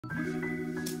I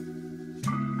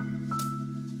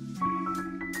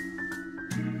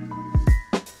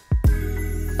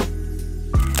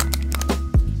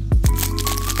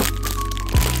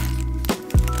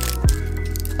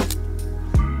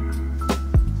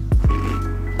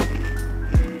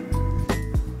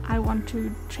want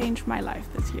to change my life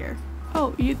this year.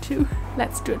 Oh, you too?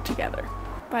 Let's do it together.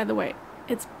 By the way,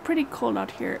 it's pretty cold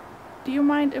out here. Do you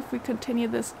mind if we continue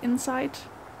this inside?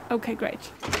 Okay,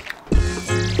 great.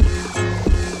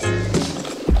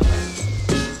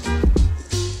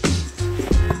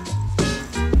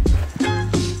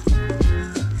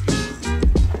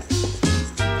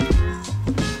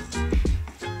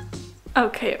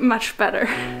 Okay, much better.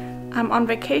 I'm on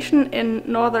vacation in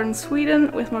northern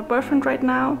Sweden with my boyfriend right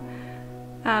now,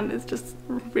 and it's just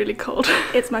really cold.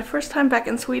 It's my first time back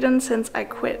in Sweden since I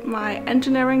quit my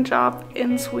engineering job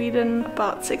in Sweden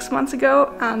about 6 months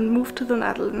ago and moved to the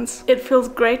Netherlands. It feels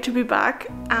great to be back,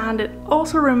 and it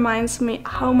also reminds me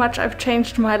how much I've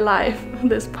changed my life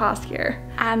this past year.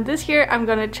 And this year I'm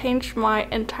gonna change my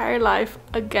entire life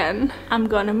again. I'm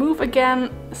gonna move again,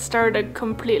 start a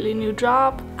completely new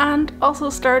job, and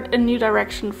also start a new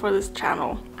direction for this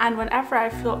channel. And whenever I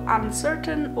feel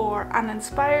uncertain or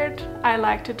uninspired, I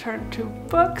like to turn to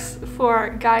books for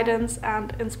guidance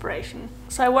and inspiration.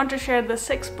 So I want to share the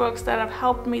 6 books that have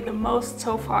helped me the most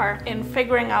so far in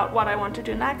figuring out what I want to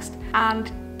do next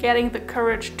and getting the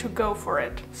courage to go for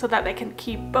it, so that I can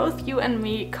keep both you and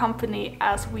me company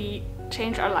as we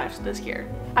change our lives this year.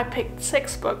 I picked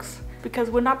 6 books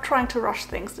because we're not trying to rush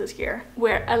things this year.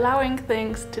 We're allowing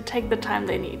things to take the time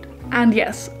they need. And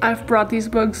yes, I've brought these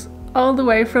books all the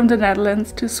way from the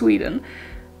Netherlands to Sweden.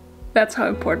 That's how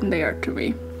important they are to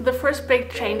me. The first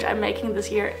big change I'm making this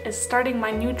year is starting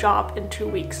my new job in 2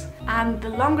 weeks. And the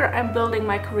longer I'm building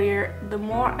my career, the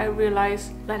more I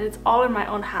realize that it's all in my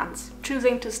own hands.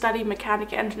 Choosing to study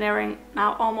mechanical engineering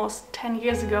now almost 10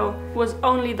 years ago was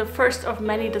only the first of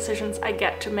many decisions I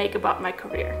get to make about my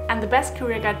career. And the best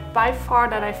career guide by far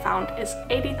that I found is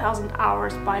 80,000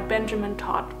 Hours by Benjamin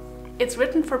Todd. It's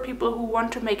written for people who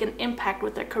want to make an impact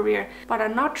with their career, but are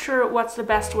not sure what's the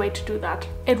best way to do that.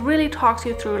 It really talks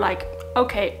you through like,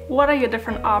 okay, what are your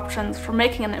different options for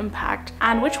making an impact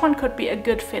and which one could be a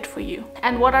good fit for you?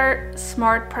 And what are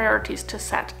smart priorities to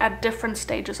set at different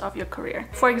stages of your career?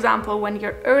 For example, when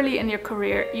you're early in your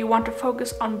career, you want to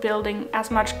focus on building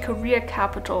as much career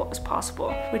capital as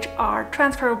possible, which are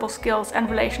transferable skills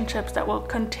and relationships that will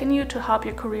continue to help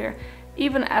your career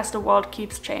even as the world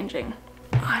keeps changing.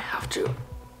 I have to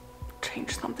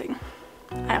change something.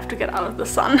 I have to get out of the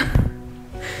sun.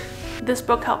 This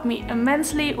book helped me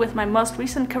immensely with my most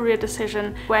recent career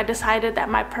decision, where I decided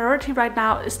that my priority right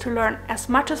now is to learn as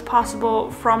much as possible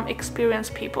from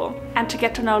experienced people and to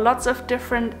get to know lots of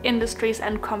different industries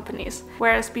and companies.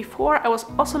 Whereas before I was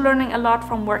also learning a lot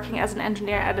from working as an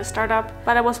engineer at a startup,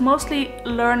 but I was mostly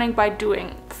learning by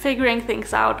doing, figuring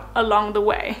things out along the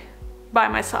way by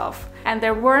myself. And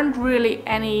there weren't really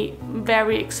any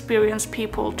very experienced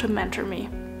people to mentor me.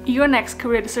 Your next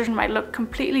career decision might look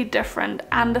completely different,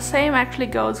 and the same actually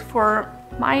goes for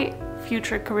my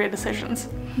future career decisions.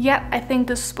 Yet I think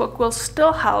this book will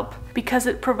still help because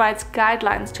it provides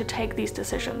guidelines to take these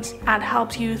decisions and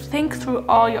helps you think through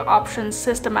all your options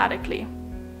systematically.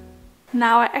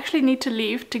 Now I actually need to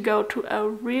leave to go to a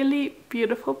really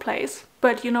beautiful place,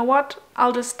 but you know what?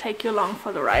 I'll just take you along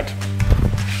for the ride.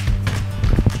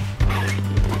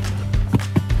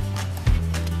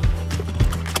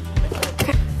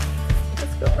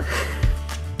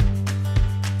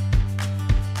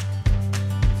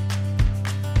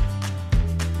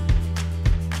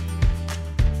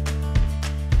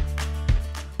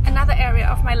 Another area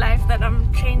of my life that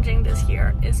I'm changing this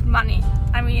year is money.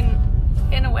 I mean,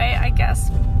 in a way, I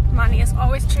guess money is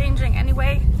always changing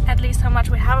anyway, at least how much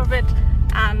we have of it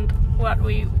and what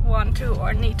we want to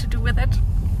or need to do with it.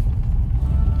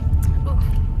 Ooh.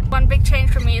 One big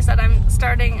change for me is that I'm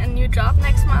starting a new job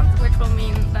next month, which will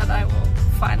mean that I will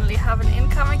finally have an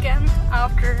income again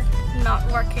after not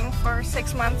working for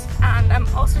 6 months. And I'm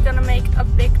also gonna make a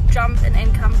big jump in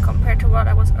income compared to what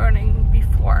I was earning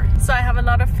before. So I have a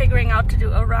lot of figuring out to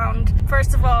do around,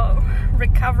 first of all,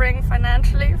 recovering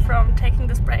financially from taking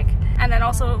this break, and then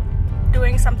also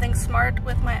doing something smart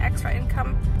with my extra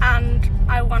income. And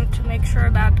I want to make sure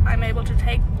that I'm able to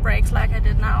take breaks like I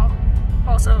did now,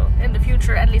 also in the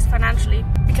future, at least financially,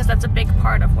 because that's a big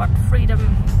part of what freedom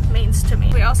means to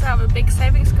me. We also have a big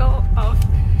savings goal of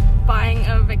buying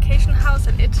a vacation house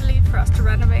in Italy for us to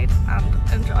renovate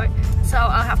and enjoy. So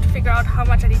I'll have to figure out how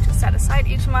much I need to set aside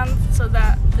each month so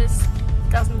that this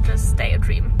doesn't just stay a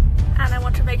dream. and I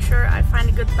want to make sure I find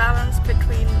a good balance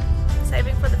between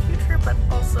saving for the future but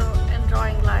also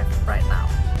enjoying life right now.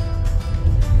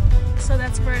 So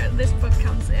that's where this book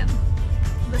comes in.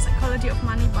 The Psychology of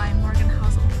Money by Morgan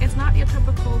Housel. It's not your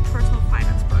typical personal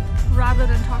finance book. Rather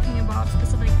than talking about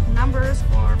specific numbers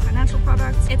or financial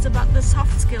products, it's about the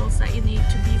soft skills that you need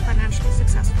to be financially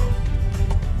successful.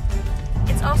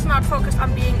 It's also not focused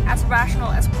on being as rational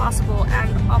as possible and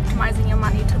optimizing your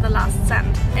money to the last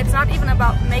cent. It's not even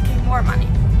about making more money.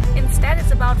 Instead,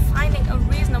 it's about finding a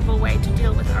reasonable way to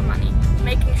deal with our money,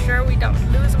 making sure we don't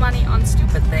lose money on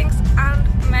stupid things,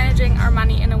 and managing our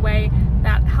money in a way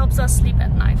that helps us sleep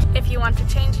at night. If you want to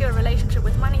change your relationship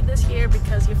with money this year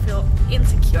because you feel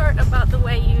insecure about the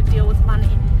way you deal with money,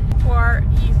 or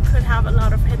you could have a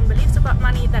lot of hidden beliefs about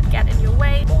money that get in your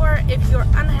way, or if you're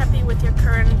unhappy with your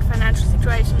current financial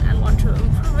situation and want to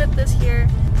improve it this year,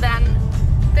 then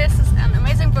this is an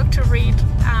amazing book to read,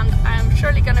 and I'm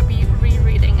surely gonna be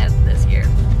rereading it this year.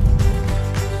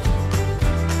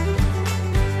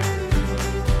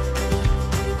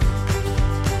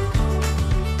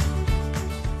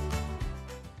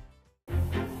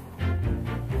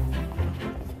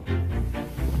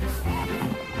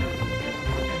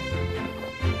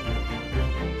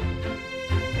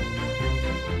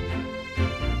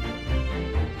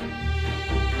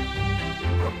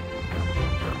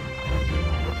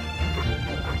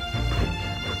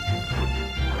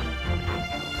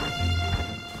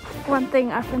 One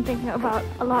thing I've been thinking about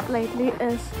a lot lately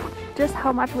is just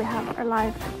how much we have our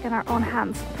life in our own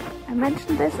hands. I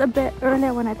mentioned this a bit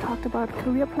earlier when I talked about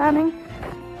career planning,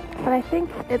 but I think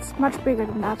it's much bigger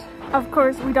than that. Of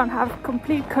course, we don't have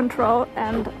complete control,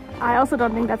 and I also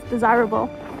don't think that's desirable.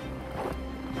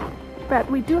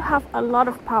 But we do have a lot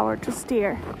of power to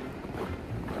steer,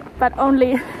 but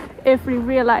only if we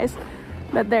realize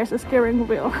that there's a steering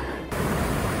wheel.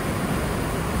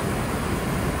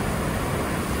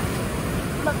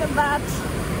 Look at that!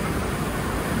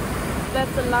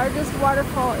 That's the largest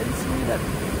waterfall in Sweden.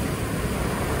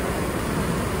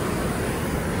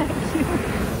 Thank you.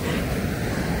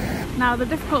 Now, the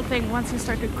difficult thing once you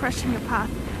start to question your path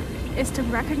is to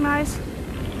recognize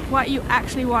what you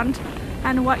actually want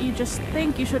and what you just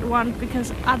think you should want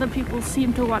because other people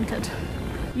seem to want it.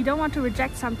 You don't want to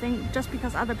reject something just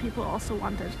because other people also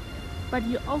want it, but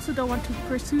you also don't want to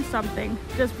pursue something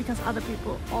just because other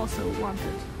people also want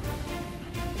it.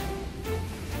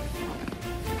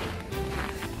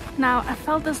 Now, I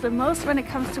felt this the most when it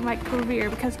comes to my career,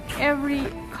 because every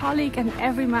colleague and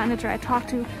every manager I talk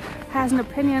to has an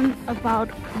opinion about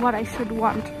what I should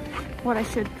want, what I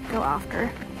should go after.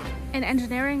 In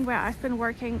engineering, where I've been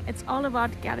working, it's all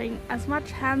about getting as much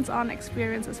hands-on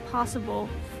experience as possible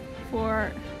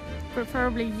for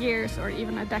preferably years or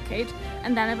even a decade,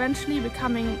 and then eventually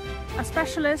becoming a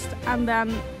specialist and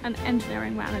then an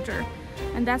engineering manager.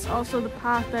 And that's also the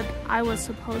path that I was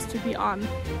supposed to be on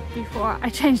before I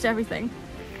changed everything.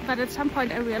 But at some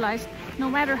point I realized no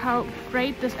matter how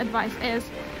great this advice is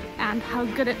and how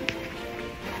good it...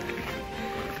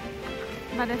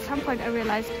 But at some point I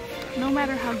realized no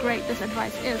matter how great this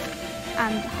advice is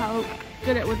and how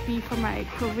good it would be for my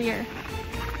career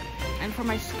and for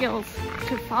my skills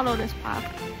to follow this path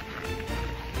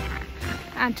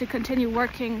and to continue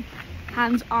working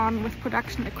hands-on with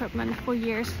production equipment for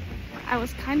years, I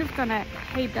was kind of gonna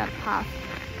hate that path.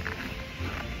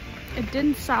 It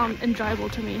didn't sound enjoyable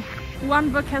to me.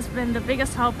 One book has been the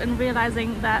biggest help in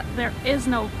realizing that there is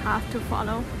no path to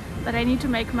follow, that I need to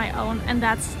make my own, and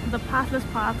that's The Pathless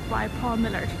Path by Paul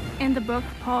Millerd. In the book,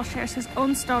 Paul shares his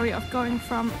own story of going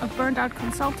from a burned out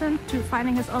consultant to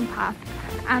finding his own path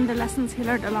and the lessons he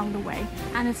learned along the way.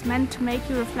 And it's meant to make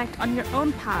you reflect on your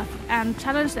own path and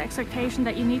challenge the expectation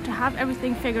that you need to have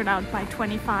everything figured out by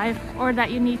 25 or that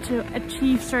you need to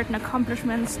achieve certain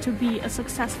accomplishments to be a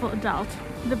successful adult.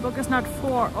 The book is not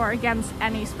for or against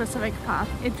any specific path.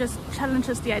 It just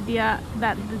challenges the idea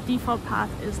that the default path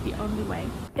is the only way.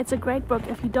 It's a great book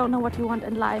if you don't know what you want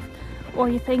in life, or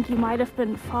you think you might have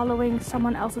been following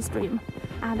someone else's dream.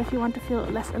 And if you want to feel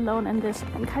less alone in this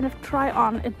and kind of try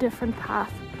on a different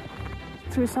path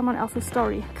through someone else's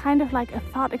story, kind of like a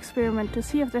thought experiment to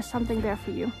see if there's something there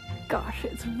for you. Gosh,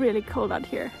 it's really cold out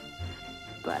here.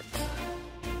 But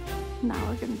now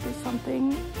we're gonna do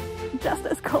something just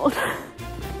as cold.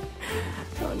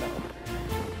 Oh no.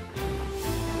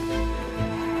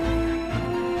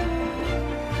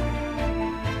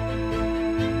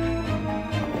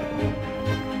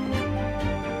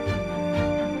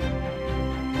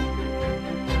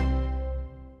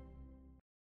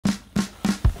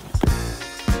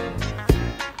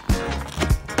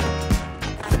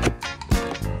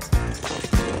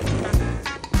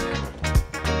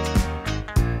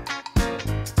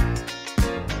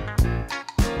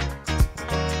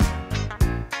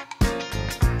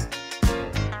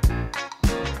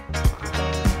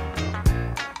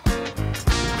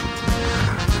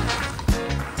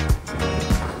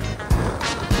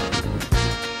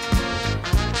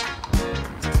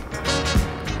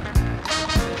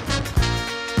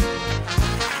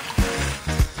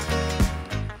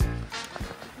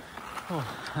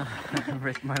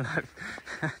 make my life.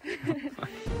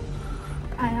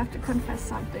 I have to confess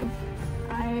something.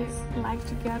 I like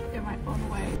to get in my own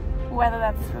way. Whether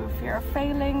that's through fear of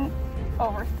failing,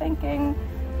 overthinking,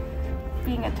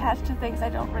 being attached to things I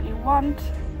don't really want,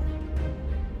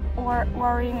 or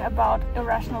worrying about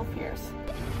irrational fears.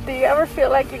 Do you ever feel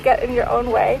like you get in your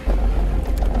own way?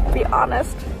 Be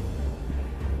honest.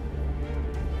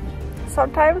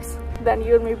 Sometimes, then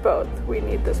you and me both, we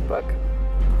need this book.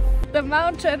 The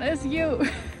Mountain is You.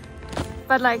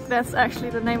 But like, that's actually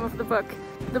the name of the book.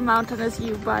 The Mountain is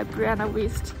You by Brianna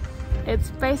Wiest. It's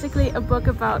basically a book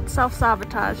about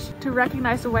self-sabotage, to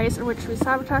recognize the ways in which we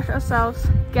sabotage ourselves,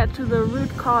 get to the root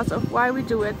cause of why we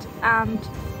do it, and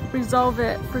resolve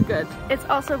it for good. It's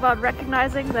also about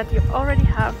recognizing that you already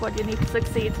have what you need to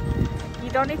succeed. You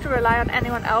don't need to rely on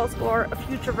anyone else or a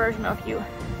future version of you.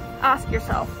 Ask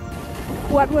yourself,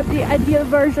 what would the ideal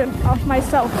version of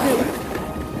myself do?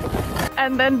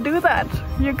 And then do that.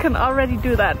 You can already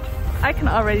do that. I can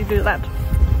already do that.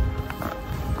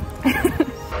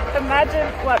 Imagine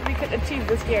what we could achieve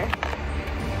this year.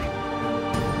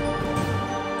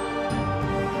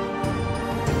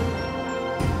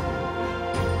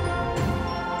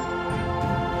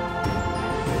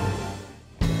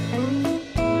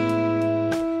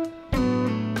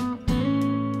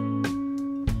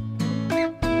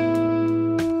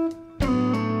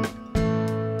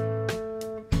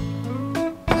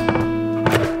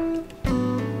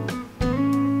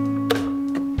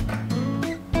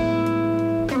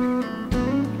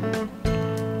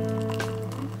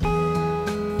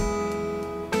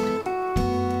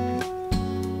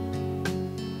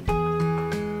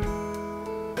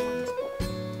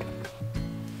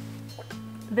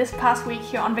 This past week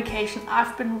here on vacation,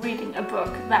 I've been reading a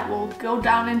book that will go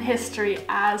down in history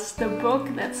as the book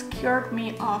that's cured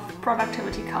me of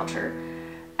productivity culture,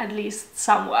 at least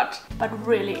somewhat, but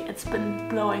really it's been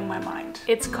blowing my mind.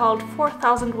 It's called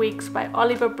 4,000 Weeks by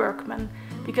Oliver Burkeman,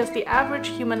 because the average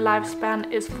human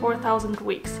lifespan is 4,000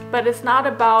 weeks. But it's not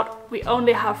about we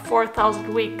only have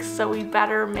 4,000 weeks, so we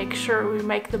better make sure we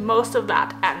make the most of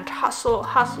that and hustle,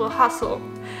 hustle, hustle.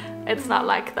 It's not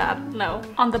like that, no.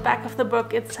 On the back of the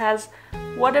book it says,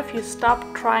 what if you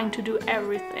stopped trying to do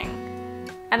everything?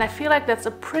 And I feel like that's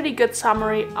a pretty good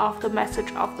summary of the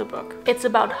message of the book. It's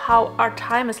about how our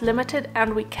time is limited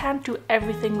and we can't do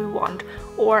everything we want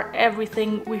or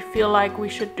everything we feel like we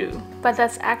should do. But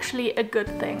that's actually a good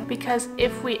thing, because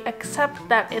if we accept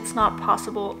that it's not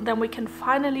possible, then we can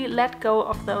finally let go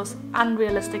of those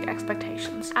unrealistic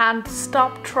expectations and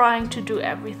stop trying to do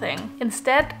everything.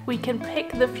 Instead, we can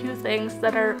pick the few things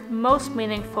that are most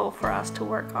meaningful for us to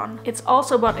work on. It's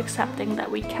also about accepting that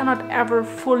we cannot ever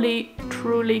fully,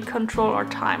 truly control our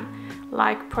time,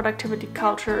 like productivity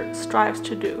culture strives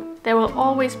to do. There will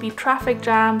always be traffic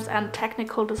jams and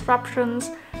technical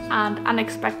disruptions and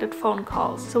unexpected phone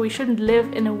calls, so we shouldn't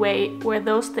live in a way where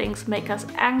those things make us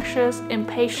anxious,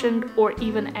 impatient, or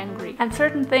even angry. And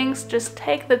certain things just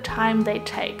take the time they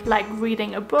take, like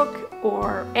reading a book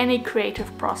or any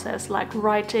creative process like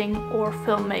writing or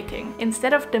filmmaking.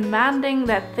 Instead of demanding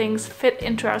that things fit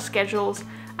into our schedules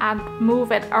and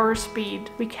move at our speed,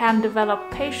 we can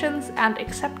develop patience and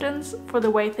acceptance for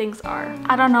the way things are.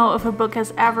 I don't know if a book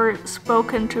has ever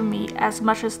spoken to me as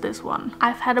much as this one.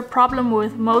 I've had a problem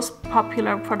with most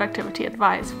popular productivity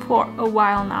advice for a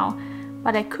while now,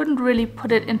 but I couldn't really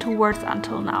put it into words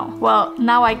until now. Well,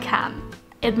 now I can.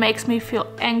 It makes me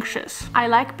feel anxious. I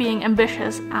like being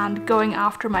ambitious and going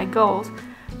after my goals,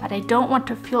 but I don't want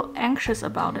to feel anxious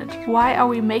about it. Why are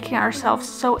we making ourselves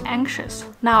so anxious?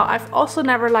 Now, I've also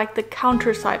never liked the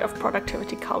counter side of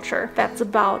productivity culture. That's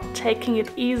about taking it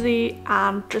easy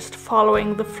and just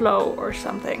following the flow or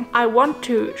something. I want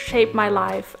to shape my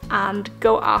life and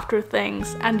go after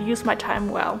things and use my time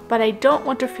well, but I don't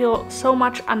want to feel so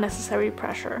much unnecessary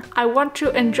pressure. I want to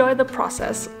enjoy the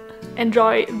process,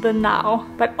 enjoy the now,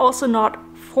 but also not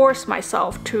force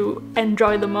myself to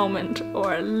enjoy the moment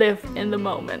or live in the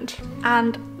moment.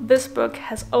 And this book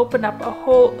has opened up a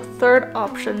whole third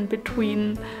option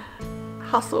between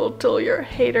hustle till your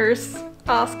haters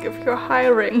ask if you're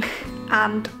hiring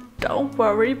and don't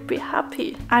worry, be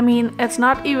happy. I mean, it's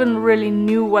not even really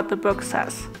new what the book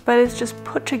says, but it's just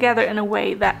put together in a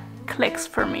way that clicks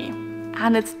for me.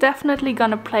 And it's definitely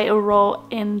gonna play a role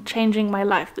in changing my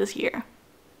life this year.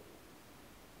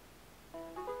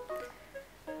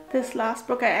 This last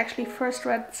book I actually first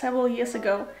read several years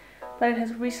ago, but it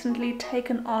has recently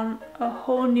taken on a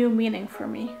whole new meaning for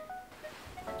me.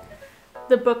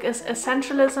 The book is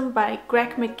Essentialism by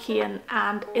Greg McKeown,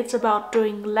 and it's about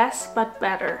doing less but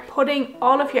better. Putting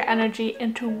all of your energy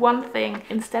into one thing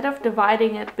instead of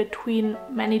dividing it between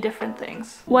many different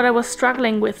things. What I was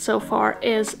struggling with so far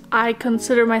is I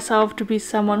consider myself to be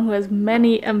someone who has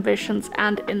many ambitions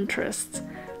and interests.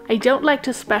 I don't like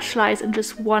to specialize in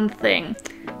just one thing.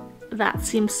 That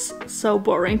seems so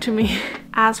boring to me.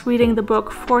 As reading the book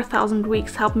 4,000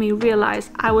 Weeks helped me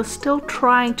realize I was still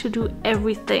trying to do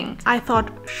everything. I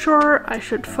thought, sure, I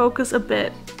should focus a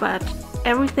bit, but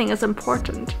everything is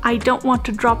important. I don't want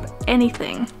to drop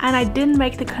anything. And I didn't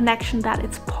make the connection that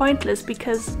it's pointless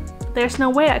because there's no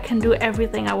way I can do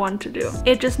everything I want to do.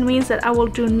 It just means that I will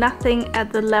do nothing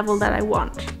at the level that I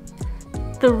want.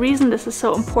 The reason this is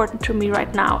so important to me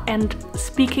right now and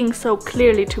speaking so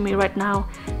clearly to me right now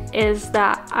is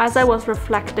that as I was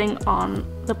reflecting on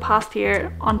the past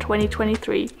year, on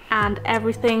 2023, and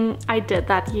everything I did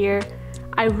that year,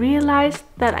 I realized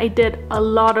that I did a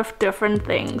lot of different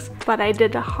things, but I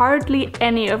did hardly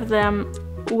any of them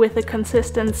with the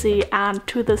consistency and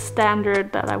to the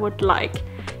standard that I would like,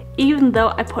 even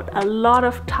though I put a lot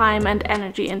of time and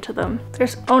energy into them.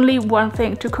 There's only one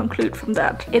thing to conclude from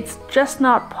that. It's just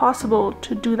not possible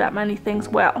to do that many things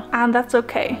well, and that's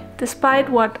okay. Despite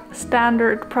what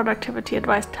standard productivity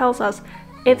advice tells us,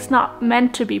 it's not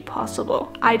meant to be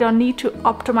possible. I don't need to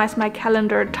optimize my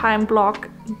calendar, time block,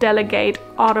 delegate,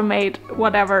 automate,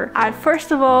 whatever. I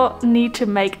first of all need to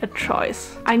make a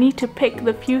choice. I need to pick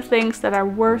the few things that are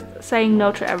worth saying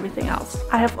no to everything else.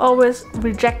 I have always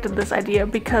rejected this idea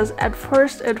because at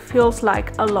first it feels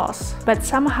like a loss. But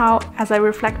somehow, as I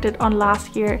reflected on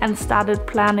last year and started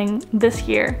planning this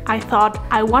year, I thought,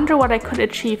 I wonder what I could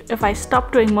achieve if I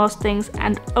stopped doing most things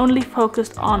and only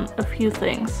focused on a few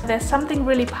things. There's something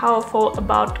really powerful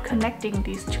about connecting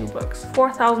these two books.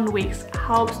 4,000 Weeks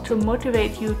helps to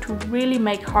motivate you to really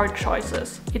make hard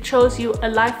choices. It shows you a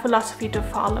life philosophy to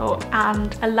follow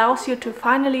and allows you to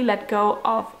finally let go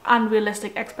of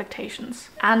unrealistic expectations.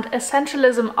 And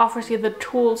Essentialism offers you the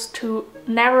tools to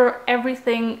narrow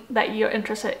everything that you're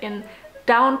interested in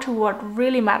down to what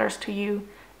really matters to you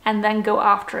and then go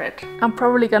after it. I'm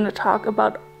probably gonna talk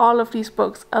about all of these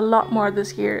books a lot more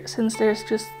this year since there's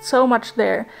just so much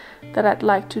there that I'd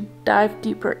like to dive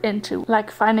deeper into, like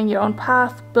finding your own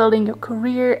path, building your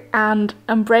career, and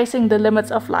embracing the limits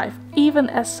of life, even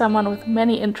as someone with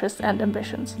many interests and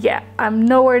ambitions. Yeah, I'm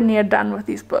nowhere near done with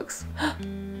these books.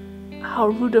 How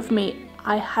rude of me,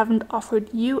 I haven't offered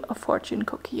you a fortune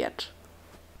cookie yet.